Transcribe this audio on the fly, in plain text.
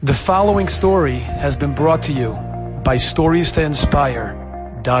The following story has been brought to you by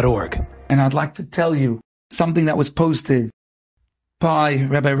StoriesToInspire.org. And I'd like to tell you something that was posted by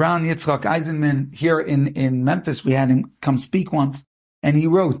Rabbi Ron Yitzchak Eisenman here in Memphis. We had him come speak once, and he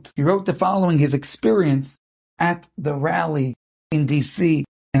wrote the following, his experience at the rally in D.C.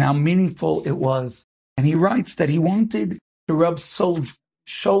 and how meaningful it was. And he writes that he wanted to rub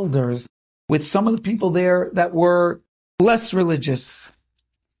shoulders with some of the people there that were less religious,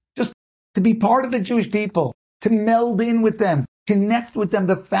 just to be part of the Jewish people, to meld in with them, connect with them,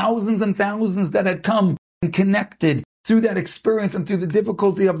 the thousands and thousands that had come and connected through that experience and through the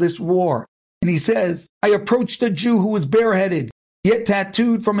difficulty of this war. And he says, I approached a Jew who was bareheaded, yet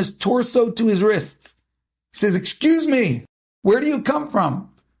tattooed from his torso to his wrists. He says, excuse me, where do you come from?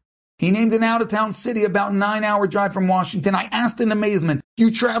 He named an out-of-town city about 9-hour drive from Washington. I asked in amazement,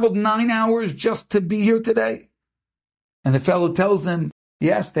 you traveled 9 hours just to be here today? And the fellow tells him,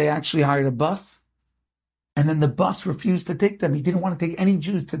 yes, they actually hired a bus. And then the bus refused to take them. He didn't want to take any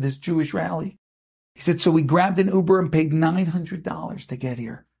Jews to this Jewish rally. He said, so we grabbed an Uber and paid $900 to get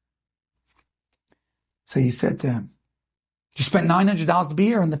here. So he said to him, you spent $900 to be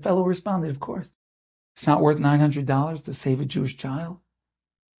here? And the fellow responded, of course. It's not worth $900 to save a Jewish child.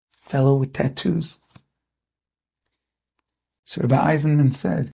 Fellow with tattoos. So Rabbi Eisenman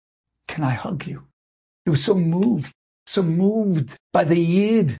said, can I hug you? He was so moved by the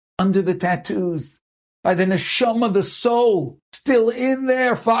Yid under the tattoos, by the neshama, the soul, still in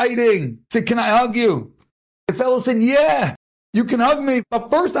there fighting. He said, can I hug you? The fellow said, yeah, you can hug me,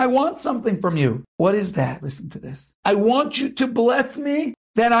 but first I want something from you. What is that? Listen to this. I want you to bless me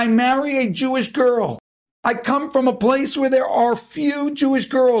that I marry a Jewish girl. I come from a place where there are few Jewish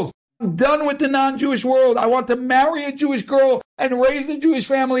girls. I'm done with the non-Jewish world. I want to marry a Jewish girl and raise a Jewish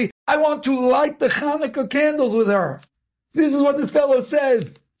family. I want to light the Hanukkah candles with her. This is what this fellow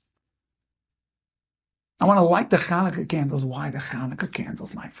says. I want to light the Hanukkah candles. Why the Hanukkah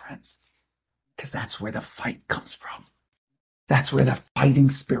candles, my friends? Because that's where the fight comes from. That's where the fighting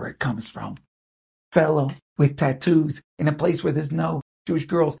spirit comes from. Fellow with tattoos in a place where there's no Jewish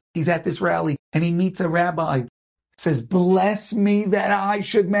girls. He's at this rally and he meets a rabbi. Says, bless me that I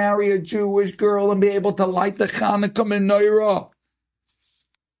should marry a Jewish girl and be able to light the Hanukkah menorah.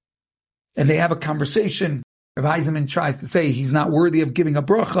 And they have a conversation. Rav Eisenman tries to say he's not worthy of giving a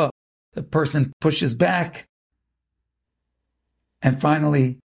bracha. The person pushes back. And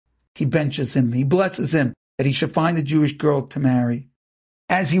finally, he benches him. He blesses him that he should find a Jewish girl to marry.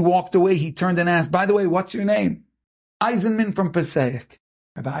 As he walked away, he turned and asked, by the way, what's your name? Eisenman from Passaic.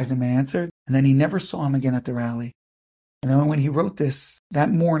 Rabbi Eisenman answered, and then he never saw him again at the rally. And then when he wrote this,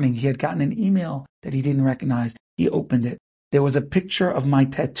 that morning, he had gotten an email that he didn't recognize. He opened it. There was a picture of my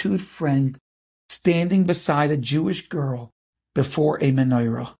tattooed friend standing beside a Jewish girl before a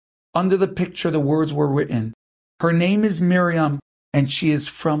menorah. Under the picture, the words were written, her name is Miriam, and she is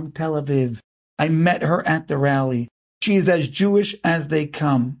from Tel Aviv. I met her at the rally. She is as Jewish as they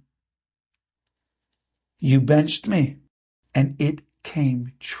come. You benched me, and it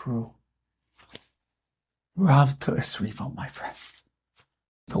came true. Rav To'esrivo, my friends.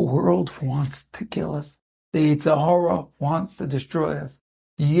 The world wants to kill us. The Yetzer Hara wants to destroy us.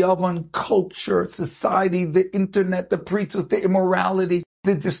 Yavan culture, society, the internet, the preachers, the immorality,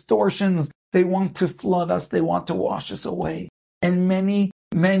 the distortions, they want to flood us. They want to wash us away. And many,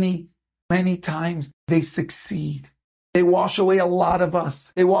 many, many times they succeed. They wash away a lot of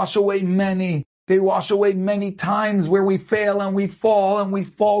us. They wash away many. They wash away many times where we fail and we fall and we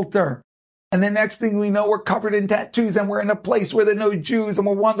falter. And the next thing we know, we're covered in tattoos and we're in a place where there are no Jews and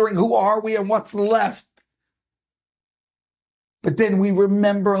we're wondering who are we and what's left. But then we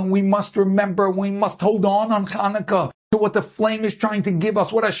remember and we must remember, we must hold on Hanukkah to what the flame is trying to give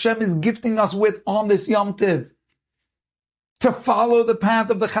us, what Hashem is gifting us with on this Yom Tiv. To follow the path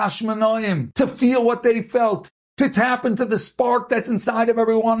of the Chashmonaim, to feel what they felt, to tap into the spark that's inside of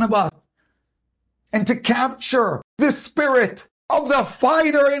every one of us, and to capture the spirit of the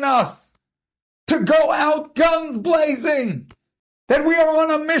fighter in us, to go out guns blazing, that we are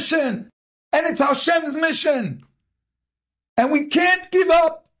on a mission, and it's Hashem's mission. And we can't give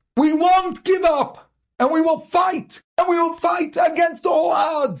up. We won't give up. And we will fight. And we will fight against all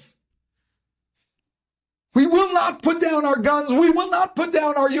odds. We will not put down our guns. We will not put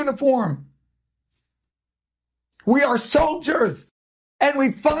down our uniform. We are soldiers. And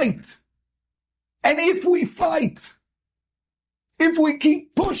we fight. And if we fight, if we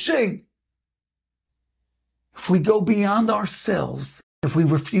keep pushing, if we go beyond ourselves, if we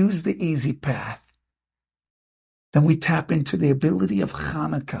refuse the easy path, then we tap into the ability of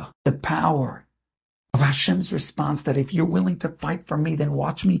Hanukkah, the power of Hashem's response that if you're willing to fight for me, then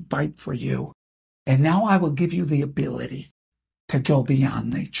watch me fight for you. And now I will give you the ability to go beyond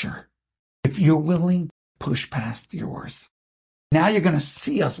nature. If you're willing, push past yours. Now you're going to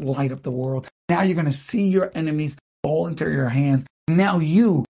see us light up the world. Now you're going to see your enemies fall into your hands. Now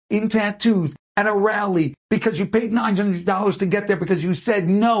you, in tattoos, at a rally, because you paid $900 to get there, because you said,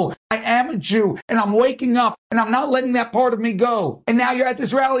 no, I am a Jew, and I'm waking up, and I'm not letting that part of me go. And now you're at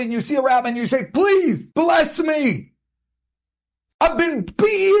this rally, and you see a rabbi, and you say, please, bless me. I've been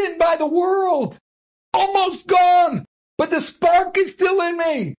beaten by the world. Almost gone. But the spark is still in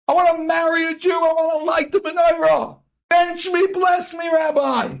me. I want to marry a Jew. I want to light the menorah. Bench me, bless me,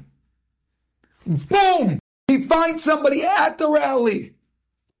 Rabbi. Boom. He finds somebody at the rally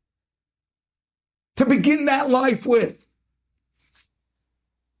to begin that life with.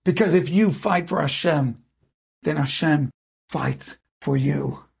 Because if you fight for Hashem, then Hashem fights for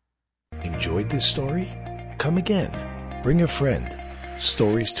you. Enjoyed this story? Come again. Bring a friend.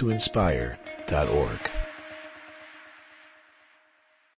 StoriesToInspire.org